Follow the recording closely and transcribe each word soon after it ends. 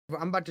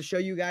I'm about to show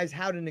you guys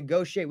how to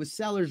negotiate with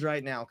sellers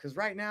right now, because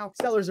right now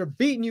sellers are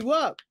beating you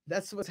up.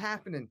 That's what's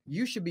happening.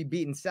 You should be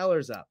beating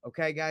sellers up,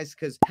 okay, guys?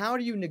 Because how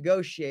do you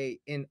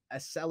negotiate in a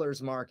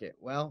seller's market?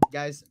 Well,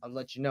 guys, I'll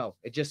let you know.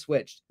 It just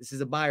switched. This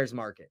is a buyer's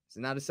market. It's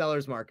not a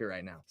seller's market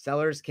right now.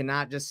 Sellers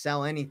cannot just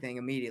sell anything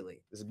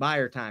immediately. This is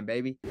buyer time,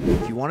 baby.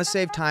 If you want to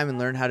save time and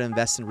learn how to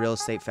invest in real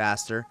estate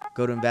faster,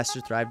 go to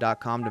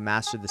investorthrive.com to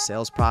master the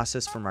sales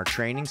process from our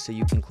training so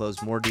you can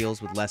close more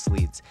deals with less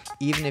leads,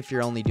 even if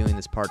you're only doing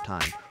this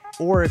part-time.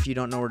 Or if you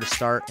don't know where to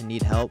start and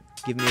need help,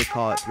 give me a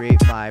call at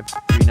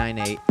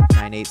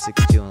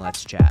 385-398-9862 and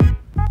let's chat.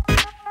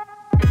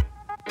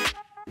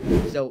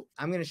 So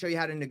I'm going to show you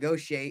how to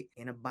negotiate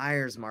in a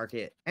buyer's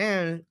market,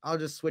 and I'll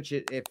just switch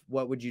it. If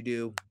what would you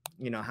do?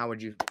 You know, how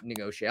would you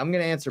negotiate? I'm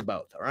going to answer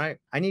both. All right.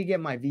 I need to get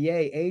my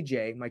VA,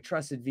 AJ, my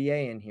trusted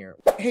VA in here.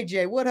 Hey,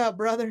 Jay, what up,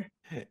 brother?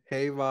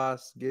 Hey,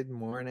 boss. Good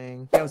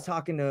morning. I was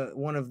talking to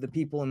one of the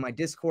people in my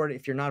Discord.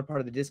 If you're not a part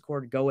of the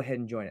Discord, go ahead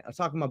and join it. I was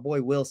talking to my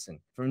boy Wilson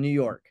from New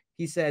York.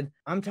 He said,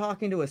 I'm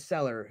talking to a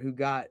seller who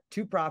got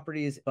 2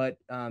 properties, but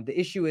the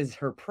issue is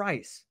her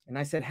price. And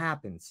I said,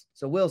 happens.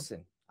 So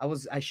Wilson,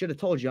 I should have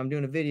told you I'm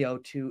doing a video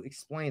to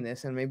explain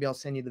this, and maybe I'll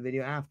send you the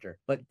video after.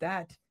 But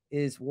that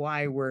is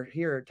why we're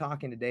here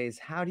talking today, is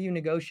how do you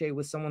negotiate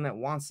with someone that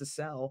wants to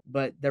sell,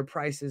 but their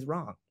price is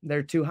wrong?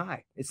 They're too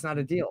high. It's not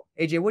a deal.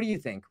 AJ, what do you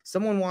think?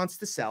 Someone wants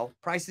to sell,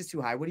 price is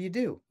too high. What do you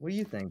do? What do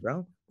you think,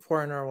 bro?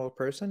 For a normal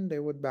person, they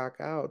would back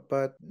out,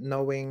 but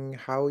knowing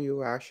how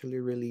you actually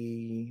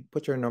really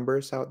put your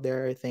numbers out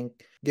there, I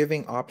think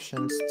giving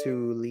options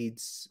to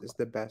leads is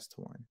the best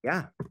one.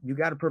 Yeah, you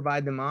got to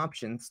provide them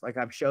options like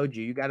I've showed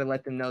you. You got to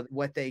let them know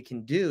what they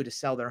can do to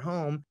sell their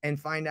home and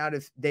find out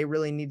if they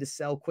really need to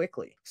sell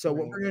quickly. So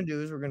what we're going to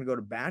do is we're going to go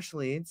to Batch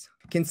Leads.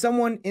 Can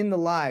someone in the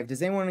live,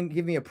 does anyone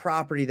give me a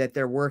property that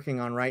they're working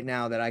on right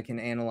now that I can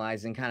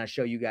analyze and kind of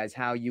show you guys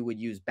how you would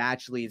use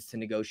Batch Leads to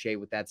negotiate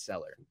with that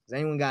seller? Has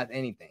anyone got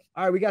anything?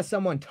 All right, we got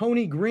someone,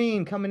 Tony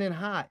Green, coming in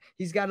hot.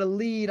 He's got a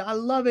lead. I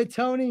love it,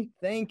 Tony.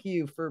 Thank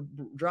you for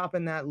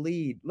dropping that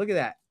lead. Look at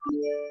that.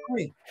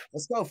 Hey,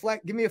 let's go.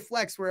 Flex. Give me a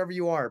flex wherever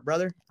you are,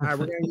 brother. All right,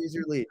 we're going to use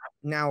your lead.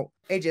 Now,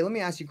 AJ, let me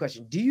ask you a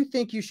question. Do you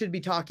think you should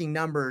be talking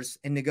numbers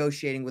and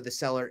negotiating with the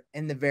seller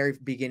in the very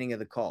beginning of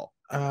the call?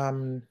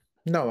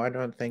 No, I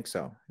don't think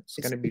so. It's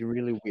going to be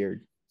really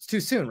weird. It's too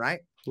soon, right?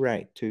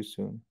 Right, too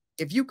soon.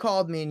 If you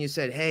called me and you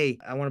said, hey,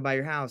 I want to buy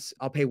your house,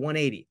 I'll pay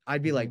 180.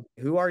 I'd be like,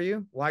 who are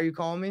you? Why are you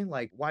calling me?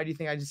 Like, why do you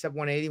think I just said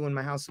 180 when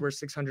my house is worth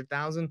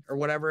 600,000 or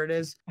whatever it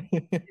is?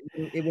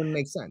 It wouldn't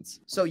make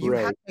sense. So you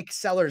have to make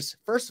sellers,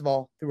 first of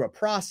all, through a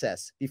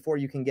process before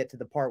you can get to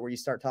the part where you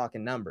start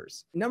talking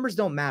numbers. Numbers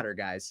don't matter,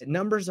 guys.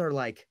 Numbers are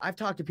like, I've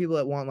talked to people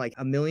that want like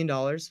 $1 million,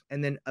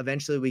 and then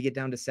eventually we get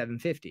down to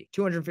 750,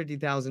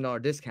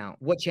 $250,000 discount.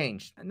 What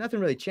changed?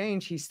 Nothing really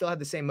changed. He still had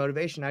the same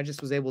motivation. I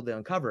just was able to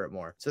uncover it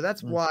more. So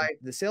that's why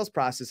the sales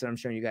process that I'm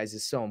showing you guys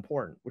is so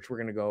important, which we're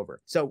going to go over.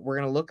 So we're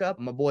going to look up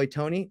my boy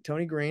Tony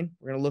Green.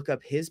 We're going to look up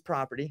his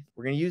property.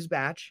 We're going to use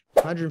batch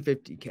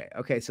 150K.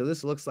 Okay, so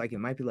this looks like it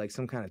might be like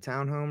some kind of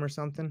townhome or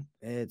something.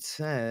 It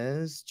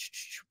says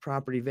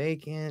property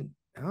vacant.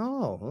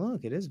 Oh,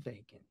 look, it is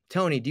vacant.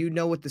 Tony, do you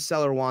know what the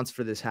seller wants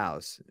for this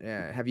house?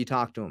 Have you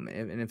talked to him?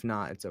 And if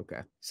not, it's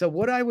okay. So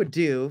what I would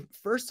do,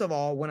 first of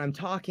all, when I'm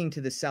talking to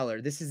the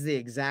seller, this is the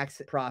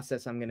exact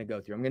process I'm going to go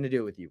through. I'm going to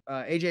do it with you.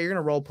 AJ, you're going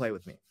to role play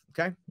with me.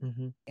 Okay.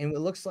 And it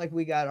looks like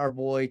we got our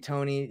boy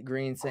Tony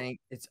Green saying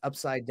it's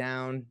upside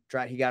down.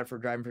 He got it for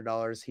driving for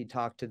dollars. He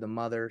talked to the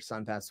mother,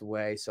 son passed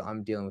away. So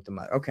I'm dealing with the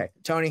mother. Okay.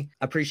 Tony,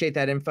 appreciate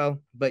that info.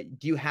 But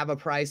do you have a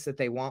price that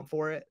they want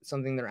for it?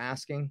 Something they're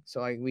asking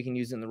so we can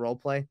use it in the role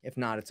play? If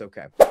not, it's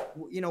okay.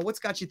 You know, what's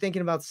got you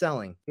thinking about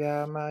selling?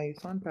 Yeah, my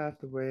son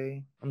passed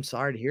away. I'm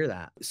sorry to hear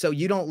that. So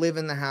you don't live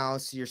in the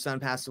house. Your son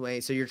passed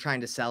away. So you're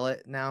trying to sell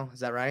it now. Is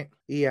that right?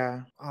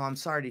 Yeah. Oh, I'm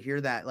sorry to hear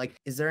that. Like,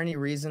 is there any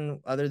reason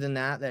other than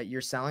that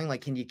you're selling?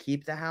 Like, can you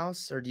keep the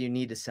house or do you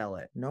need to sell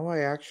it? No, I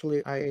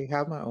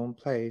have my own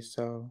place,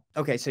 so.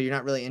 Okay, so you're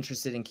not really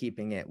interested in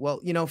keeping it. Well,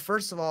 you know,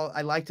 first of all,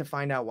 I'd like to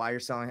find out why you're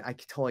selling. I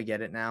totally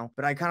get it now,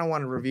 but I kind of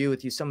want to review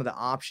with you some of the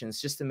options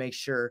just to make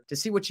sure to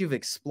see what you've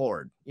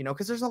explored, you know,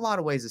 because there's a lot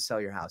of ways to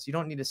sell your house. You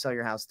don't need to sell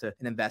your house to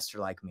an investor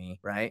like me,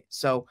 right?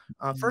 So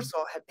first of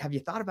all, have you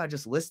thought about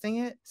just listing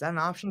it? Is that an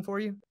option for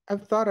you?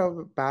 I've thought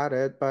about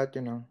it, but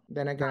you know,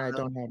 then again, I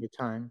don't have the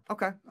time.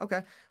 Okay.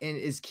 And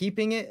is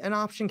keeping it an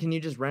option? Can you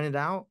just rent it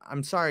out?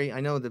 I'm sorry.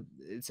 I know that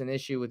it's an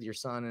issue with your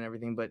son and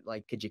everything, but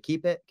like, could you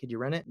keep it? Could you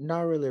rent it?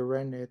 Not really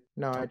rent it.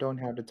 No, I don't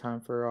have the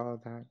time for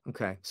all that.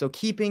 Okay. So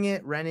keeping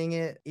it, renting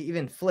it,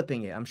 even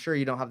flipping it. I'm sure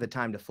you don't have the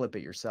time to flip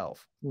it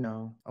yourself.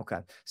 No. Okay.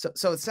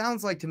 So it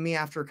sounds like to me,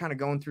 after kind of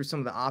going through some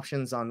of the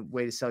options on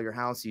way to sell your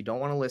house, you don't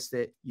want to list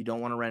it, you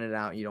don't want to rent it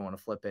out, you don't want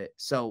to flip it.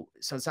 So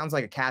it sounds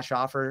like a cash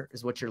offer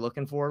is what you're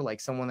looking for, like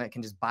someone that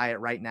can just buy it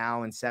right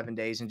now in 7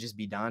 days and just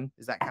be done.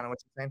 Is that kind of what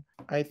you're saying?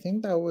 I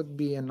think that would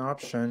be an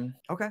option.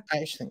 Okay.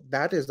 I think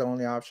that is the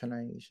only option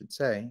I should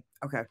say.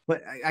 Okay.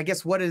 But I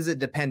guess what does it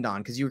depend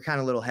on? Because you were kind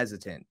of a little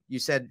hesitant. You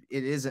said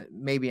it is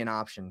maybe an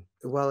option.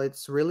 Well,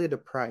 it's really the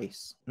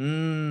price.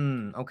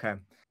 Okay.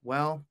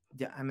 Well,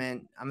 Yeah, I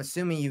mean, I'm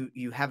assuming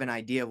you have an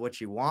idea of what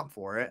you want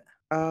for it.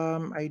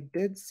 I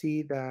did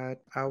see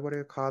that, what do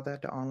you call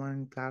that? The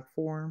online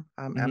platform,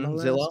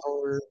 MLS Zillow.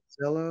 or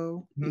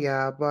Zillow. Mhm.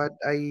 Yeah, but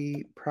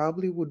I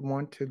probably would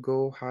want to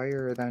go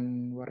higher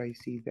than what I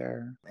see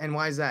there. And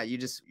why is that? You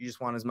just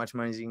want as much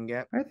money as you can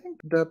get? I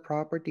think the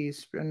property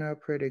is in a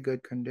pretty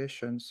good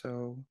condition,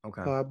 so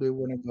Okay. probably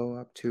wouldn't go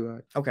up to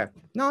it. Okay.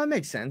 No, that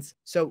makes sense.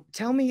 So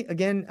tell me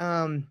again,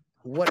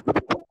 what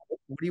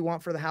do you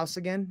want for the house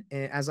again?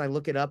 As I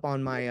look it up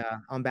on my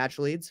on Batch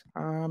Leads,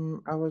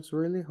 I was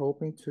really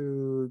hoping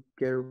to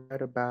get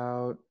right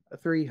about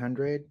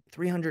 300.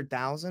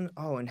 300,000.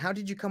 Oh, and how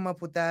did you come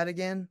up with that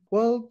again?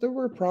 Well, there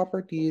were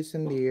properties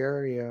in the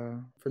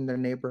area from the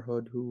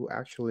neighborhood who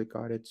actually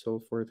got it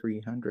sold for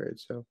 300.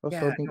 So I was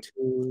Yeah, hoping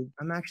to.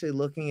 I'm actually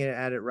looking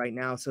at it right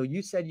now. So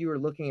you said you were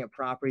looking at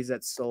properties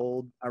that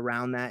sold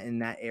around that in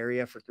that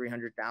area for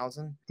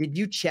 300,000. Did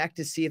you check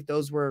to see if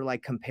those were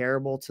like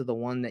comparable to the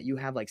one that you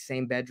have, like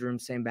same bedroom,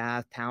 same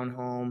bath,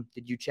 townhome?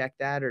 Did you check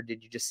that, or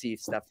did you just see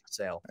stuff for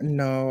sale?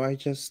 No, I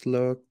just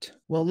looked.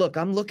 Well, look,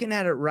 I'm looking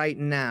at it right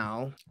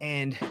now,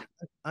 and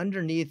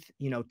underneath,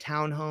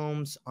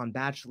 townhomes on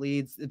Batch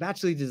Leads.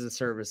 Batch Leads is a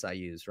service I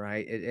use,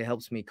 right? It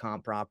helps me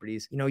comp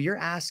properties. You're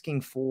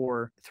asking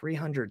for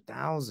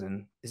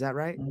 300,000. Is that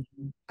right?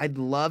 Mhm, I'd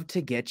love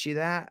to get you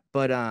that,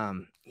 but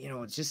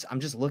it's just I'm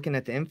just looking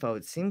at the info.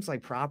 It seems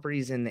like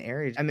properties in the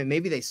area. I mean,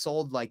 maybe they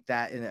sold like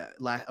that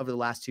over the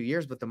last 2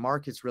 years, but the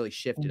market's really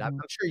shifted. I'm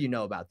mhm. sure you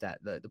know about that.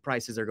 The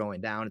prices are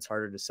going down. It's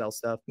harder to sell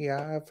stuff.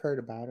 Yeah, I've heard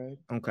about it.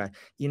 Okay.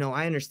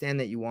 I understand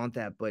that you want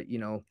that, but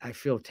I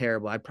feel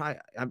terrible.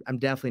 I'm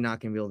definitely not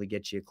going to be able to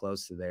get you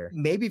close to there.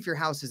 Maybe if your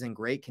house is in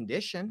great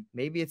condition,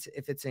 maybe if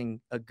it's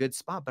in a good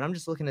spot, but I'm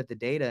just looking at the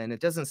data and it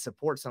doesn't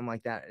support something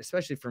like that,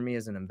 especially for me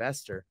as an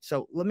investor.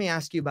 So let me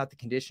ask you about the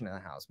condition of the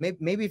house.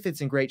 Maybe if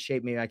it's in great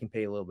shape, maybe I can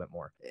pay you a little bit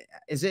more.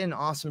 Is it in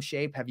awesome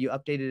shape? Have you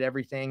updated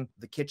everything,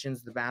 the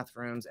kitchens, the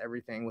bathrooms,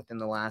 everything within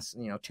the last,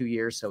 2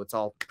 years? So it's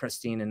all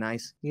pristine and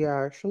nice.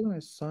 Yeah, actually, my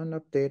son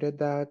updated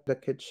that. The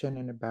kitchen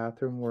and the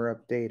bathroom were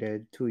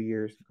updated 2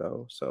 years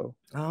ago. So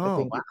I Oh,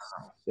 think wow.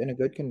 it's in a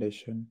good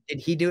condition. Did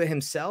he do it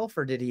himself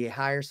or did he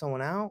hire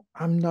someone out?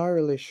 I'm not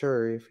really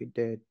sure if he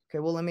did. Okay,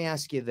 well, let me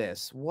ask you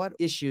this. What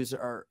issues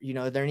are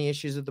there any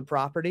issues with the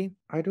property?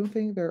 I don't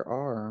think there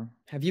are.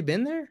 Have you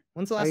been there?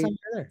 When's the last time I you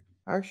were there?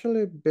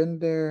 actually been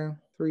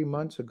there 3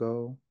 months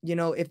ago.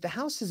 If the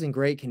house is in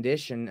great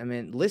condition, I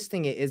mean,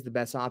 listing it is the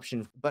best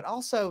option. But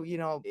also,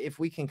 if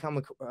we can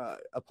come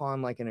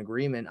upon like an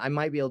agreement, I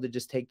might be able to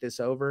just take this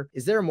over.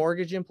 Is there a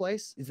mortgage in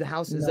place? Is there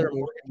No, a there's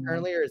mortgage no.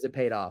 currently or is it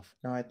paid off?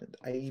 No,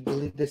 I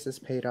believe this is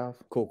paid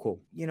off. Cool, cool.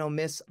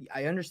 Miss,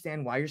 I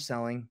understand why you're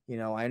selling.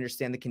 I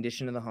understand the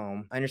condition of the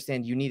home. I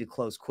understand you need to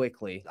close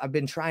quickly. I've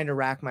been trying to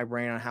rack my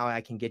brain on how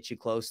I can get you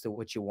close to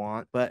what you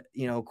want. But,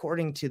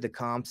 according to the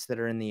comps that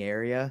are in the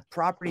area,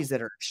 properties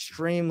that are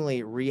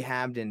extremely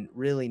rehabbed and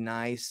really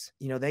nice,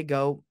 they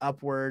go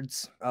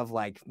upwards of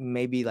like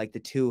maybe like the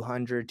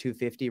 200,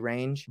 250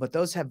 range, but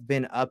those have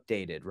been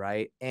updated,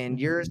 right? And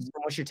yours, Mhm.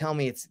 from what you're telling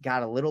me, it's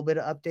got a little bit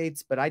of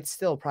updates, but I'd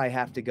still probably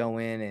have to go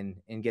in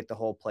and get the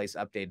whole place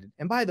updated.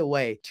 And by the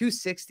way,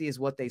 260 is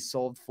what they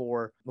sold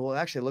for. Well, it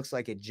actually looks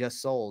like it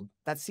just sold.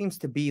 That seems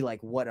to be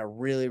like what a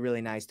really,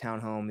 really nice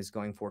townhome is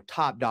going for,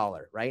 top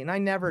dollar, right? And I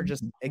never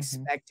just Mhm. Mhm.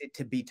 expect it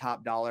to be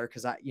top dollar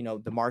because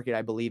the market,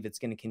 I believe it's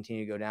going to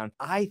continue to go down.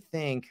 I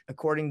think,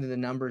 according to the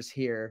numbers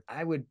here,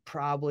 I would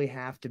probably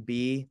have to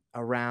be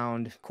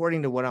around,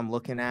 according to what I'm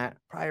looking at,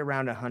 probably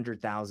around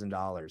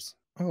 $100,000.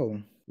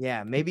 Oh,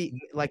 Yeah, maybe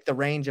like the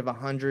range of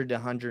 100 to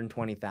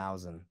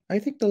 120,000. I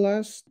think the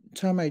last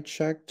time I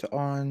checked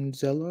on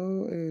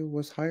Zillow, it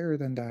was higher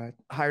than that.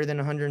 Higher than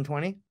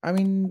 120? I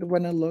mean,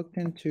 when I looked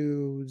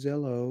into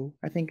Zillow,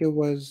 I think it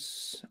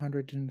was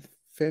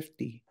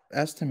 150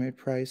 estimate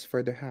price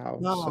for the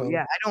house. No, So,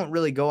 yeah, I don't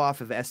really go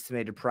off of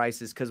estimated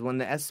prices because when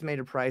the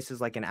estimated price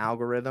is like an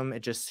algorithm,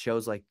 it just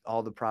shows like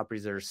all the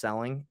properties that are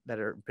selling that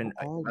are been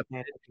all the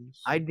updated.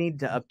 properties. I'd need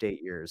to update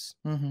yours.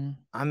 Mm-hmm.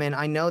 I mean,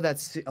 I know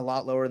that's a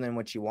lot lower than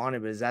what you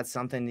wanted, but is that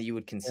something that you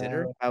would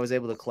consider? Yeah, If I was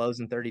able to close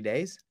in 30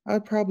 days?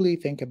 I'd probably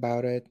think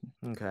about it.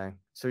 Okay.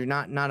 So you're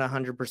not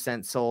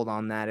 100% sold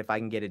on that if I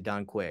can get it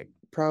done quick.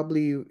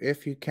 Probably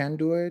if you can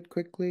do it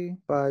quickly,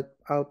 but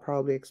I'll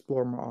probably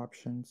explore more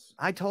options.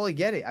 I totally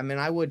get it. I mean,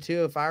 I would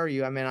too if I were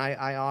you. I mean,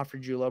 I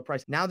offered you a low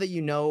price. Now that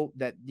you know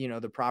that,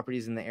 the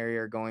properties in the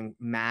area are going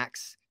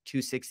max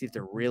 260 if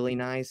they're Mhm. really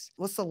nice,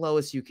 what's the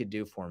lowest you could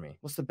do for me?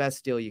 What's the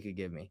best deal you could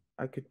give me?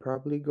 I could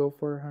probably go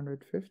for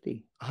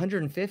 150.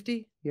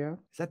 150? Yeah,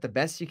 Is that the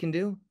best you can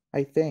do?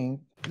 I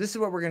think. This is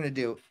what we're going to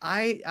do.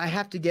 I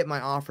have to get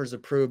my offers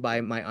approved by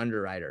my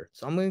underwriter.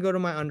 So I'm going to go to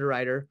my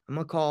underwriter. I'm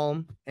going to call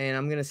him and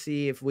I'm going to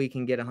see if we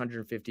can get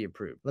 150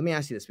 approved. Let me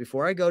ask you this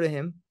before I go to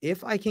him.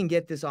 If I can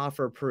get this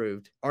offer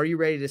approved, are you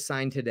ready to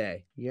sign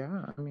today?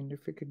 Yeah, I mean,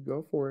 if you could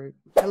go for it.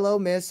 Hello,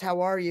 miss.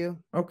 How are you?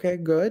 Okay,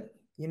 good.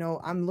 You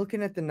know, I'm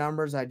looking at the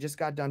numbers. I just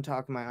got done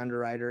talking to my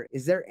underwriter.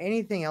 Is there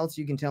anything else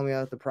you can tell me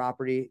about the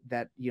property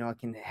that, you know,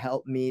 can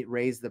help me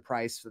raise the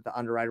price that the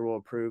underwriter will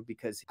approve?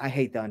 Because I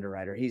hate the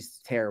underwriter. He's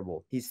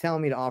terrible. He's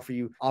telling me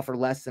to offer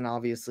less than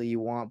obviously you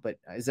want. But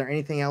is there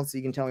anything else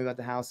you can tell me about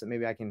the house that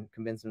maybe I can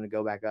convince him to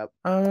go back up?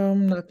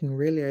 Nothing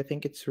really. I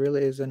think it's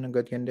really is in a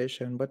good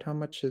condition. But how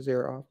much is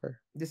your offer?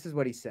 This is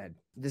what he said.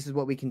 This is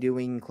what we can do.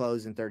 We can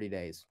close in 30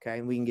 days. Okay.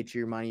 And we can get you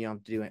your money. You don't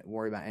have to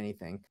worry about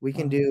anything. We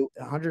can do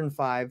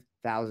 $105,000.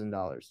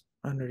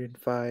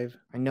 105.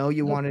 I know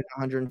you wanted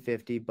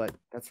 150, but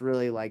that's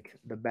really like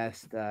the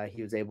best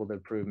he was able to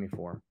approve me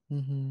for.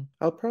 Mm-hmm.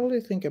 I'll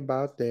probably think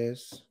about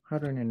this.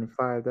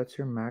 105, that's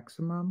your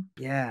maximum?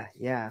 Yeah,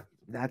 yeah.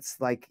 That's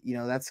like, you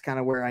know, that's kind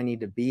of where I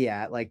need to be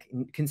at. Like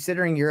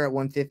considering you're at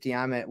 150,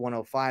 I'm at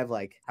 105.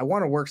 Like I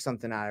want to work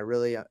something out. I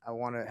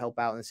want to help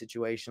out in the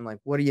situation. Like,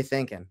 what are you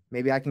thinking?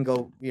 Maybe I can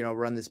go, you know,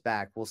 run this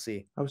back. We'll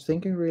see. I was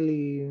thinking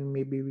really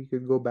maybe we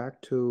could go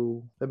back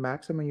to the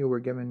maximum you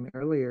were giving me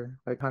earlier,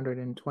 like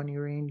 120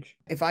 range.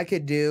 If I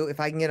can get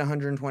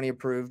 120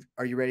 approved,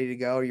 are you ready to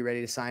go? Are you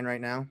ready to sign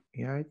right now?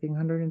 Yeah, I think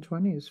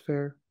 120 is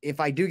fair. If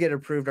I do get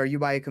approved, are you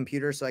by a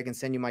computer so I can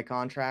send you my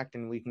contract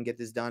and we can get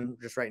this done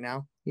just right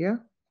now? Yeah.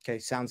 Okay,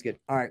 sounds good.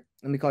 All right,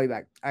 let me call you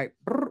back. All right,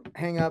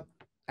 hang up.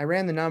 I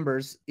ran the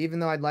numbers. Even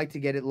though I'd like to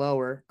get it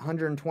lower,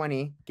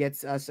 120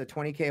 gets us a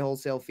 20K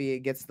wholesale fee. It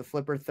gets the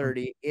flipper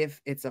 30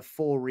 if it's a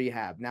full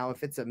rehab. Now,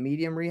 if it's a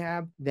medium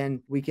rehab,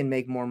 then we can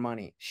make more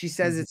money. She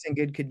says it's in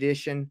good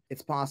condition.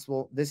 It's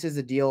possible. This is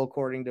a deal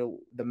according to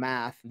the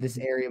math. This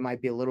area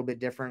might be a little bit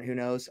different. Who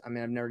knows? I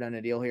mean, I've never done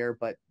a deal here,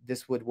 but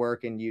this would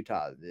work in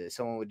Utah.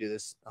 Someone would do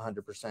this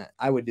 100%.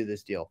 I would do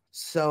this deal.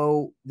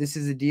 So this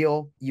is a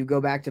deal. You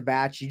go back to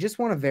batch. You just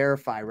want to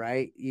verify,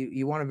 right?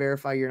 You want to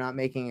verify you're not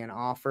making an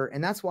offer.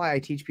 And that's why I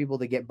teach people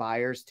to get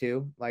buyers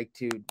too, like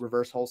to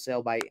reverse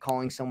wholesale by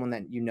calling someone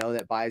that you know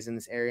that buys in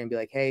this area and be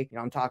like, hey, you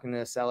know, I'm talking to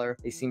a seller.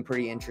 They seem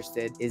pretty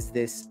interested. Is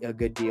this a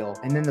good deal?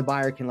 And then the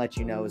buyer can let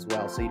you know as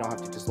well. So you don't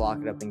have to just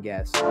lock it up and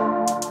guess.